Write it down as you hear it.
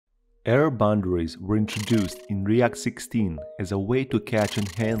Error boundaries were introduced in React 16 as a way to catch and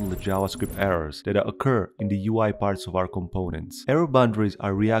handle JavaScript errors that occur in the UI parts of our components. Error boundaries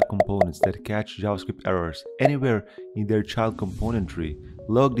are React components that catch JavaScript errors anywhere in their child component tree,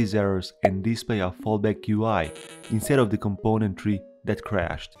 log these errors, and display a fallback UI instead of the component tree that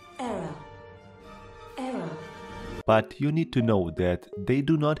crashed. Error. But you need to know that they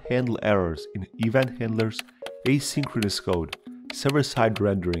do not handle errors in event handlers, asynchronous code, server-side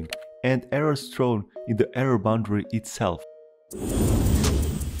rendering, and errors thrown in the error boundary itself.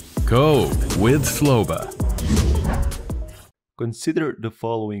 Code with Sloba. Consider the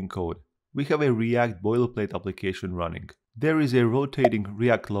following code. We have a React boilerplate application running. There is a rotating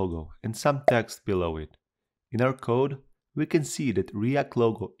React logo and some text below it. In our code, we can see that React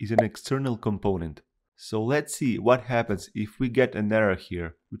logo is an external component. So let's see what happens if we get an error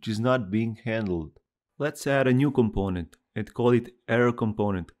here, which is not being handled. Let's add a new component and call it error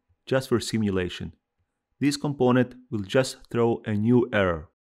component, just for simulation. This component will just throw a new error.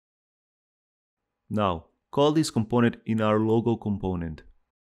 Now, call this component in our logo component.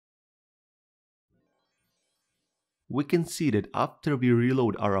 We can see that after we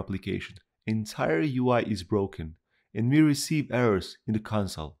reload our application, the entire UI is broken and we receive errors in the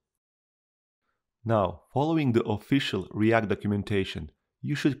console. Now, following the official React documentation,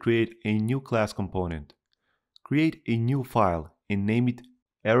 you should create a new class component. Create a new file and name it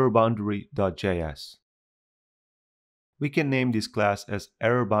errorboundary.js. We can name this class as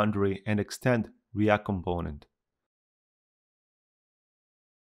errorboundary and extend React component.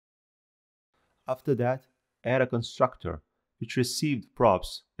 After that, add a constructor which received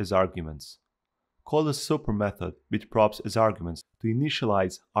props as arguments. Call the super method with props as arguments to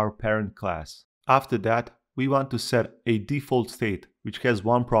initialize our parent class. After that, we want to set a default state which has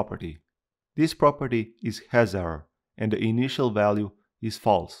one property. This property is hasError and the initial value is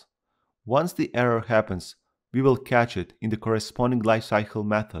false. Once the error happens, we will catch it in the corresponding lifecycle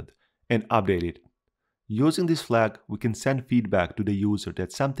method and update it. Using this flag, we can send feedback to the user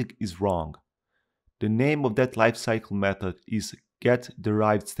that something is wrong. The name of that lifecycle method is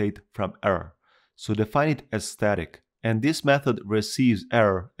getDerivedStateFromError, so define it as static, and this method receives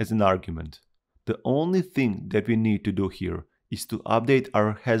error as an argument. The only thing that we need to do here is to update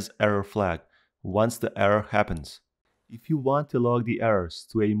our hasError flag once the error happens. If you want to log the errors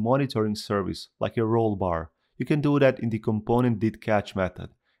to a monitoring service like a roll bar, you can do that in the component.didCatch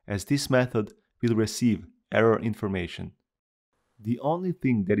method, as this method will receive error information. The only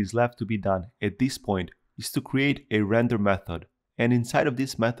thing that is left to be done at this point is to create a render method, and inside of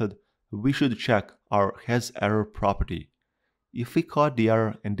this method, we should check our hasError property. If we caught the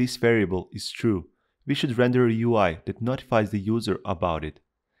error and this variable is true, we should render a UI that notifies the user about it.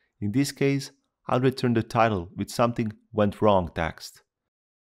 In this case, I'll return the title with something went wrong text.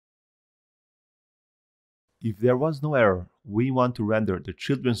 If there was no error, we want to render the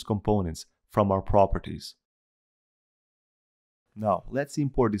children's components from our properties. Now, let's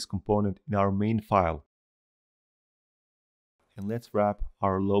import this component in our main file. And let's wrap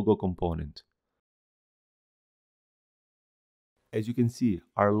our logo component. As you can see,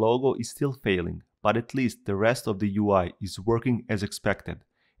 our logo is still failing, but at least the rest of the UI is working as expected,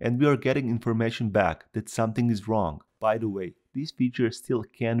 and we are getting information back that something is wrong. By the way, this feature still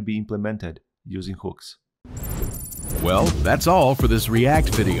can be implemented using hooks. Well, that's all for this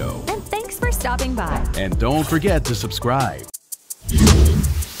React video. And thanks for stopping by. And don't forget to subscribe.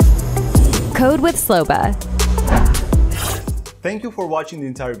 Code with Sloba. Thank you for watching the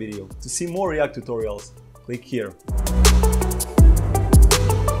entire video. To see more React tutorials, click here.